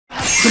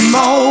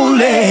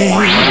Crocamole.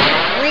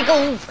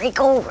 Wriggle,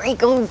 wriggle,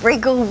 wriggle,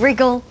 wriggle,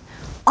 wriggle.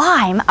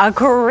 I'm a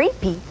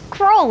creepy,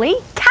 crawly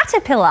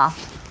caterpillar.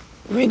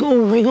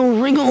 Wriggle, wriggle,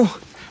 wriggle.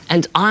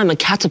 And I'm a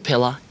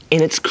caterpillar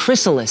in its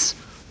chrysalis,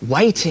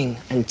 waiting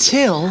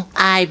until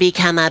I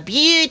become a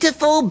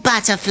beautiful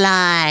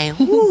butterfly.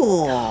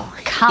 Ooh.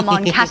 Come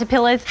on,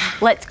 caterpillars,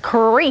 let's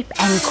creep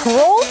and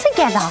crawl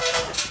together.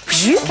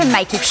 You can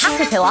make a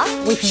caterpillar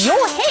with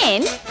your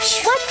hand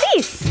like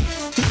this.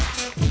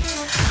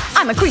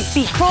 I'm a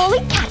creepy, crawly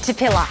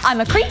caterpillar.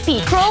 I'm a creepy,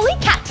 crawly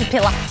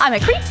caterpillar. I'm a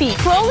creepy,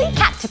 crawly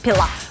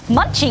caterpillar,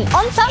 munching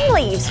on some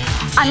leaves.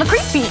 I'm a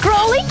creepy,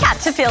 crawly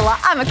caterpillar.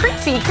 I'm a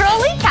creepy,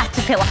 crawly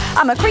caterpillar.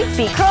 I'm a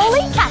creepy, crawly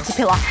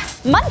caterpillar,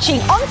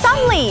 munching on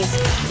some leaves.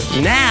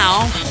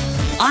 now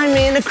I'm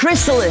in a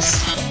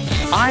chrysalis.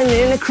 I'm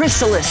in a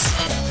chrysalis.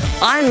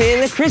 I'm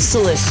in a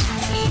chrysalis.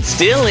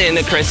 Still in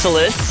a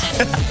chrysalis.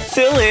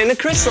 Still in a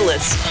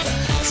chrysalis.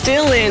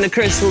 Still in a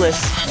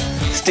chrysalis.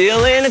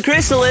 Still in a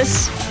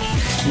chrysalis.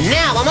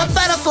 Now I'm a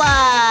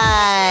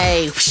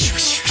butterfly.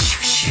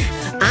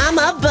 I'm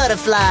a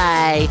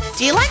butterfly.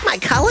 Do you like my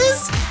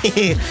colors?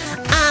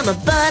 I'm a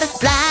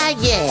butterfly,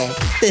 yeah.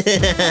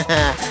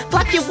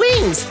 Flap your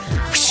wings.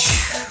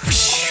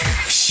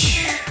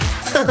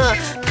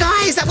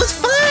 Guys, that was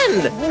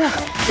fun.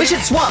 We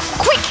should swap.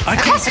 Quick,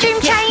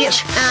 costume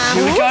change.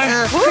 Here we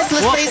go.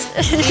 Chrysalis,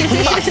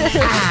 please.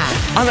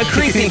 I'm a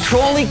creepy,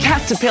 crawly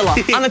caterpillar.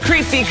 I'm a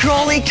creepy,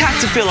 crawly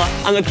caterpillar.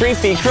 I'm a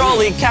creepy,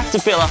 crawly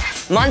caterpillar,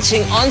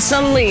 munching on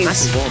some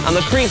leaves. I'm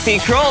a creepy,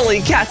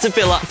 crawly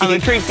caterpillar. I'm a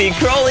creepy,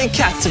 crawly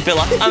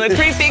caterpillar. I'm a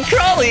creepy,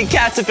 crawly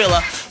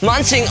caterpillar,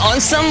 munching on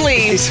some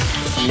leaves.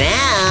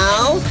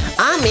 Now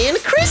I'm in a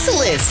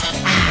chrysalis.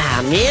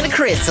 I'm in a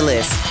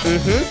chrysalis.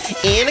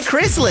 In a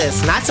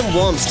chrysalis. Nice and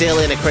warm still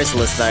in a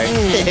chrysalis though.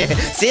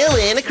 Still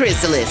in a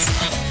chrysalis.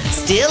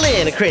 Still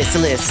in a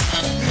chrysalis.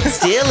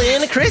 Still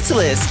in a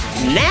chrysalis.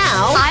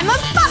 Now I'm a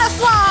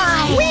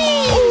butterfly.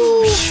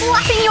 Whee!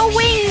 Flapping your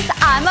wings.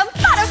 I'm a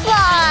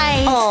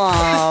butterfly.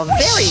 oh,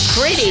 very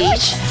pretty.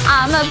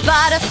 I'm a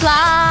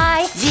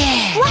butterfly.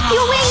 Yeah. Flap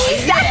your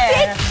wings. That's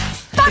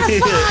it.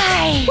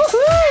 Butterfly.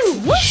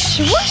 Woohoo! Whoosh,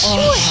 whoosh,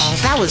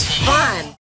 whoosh. That was fun.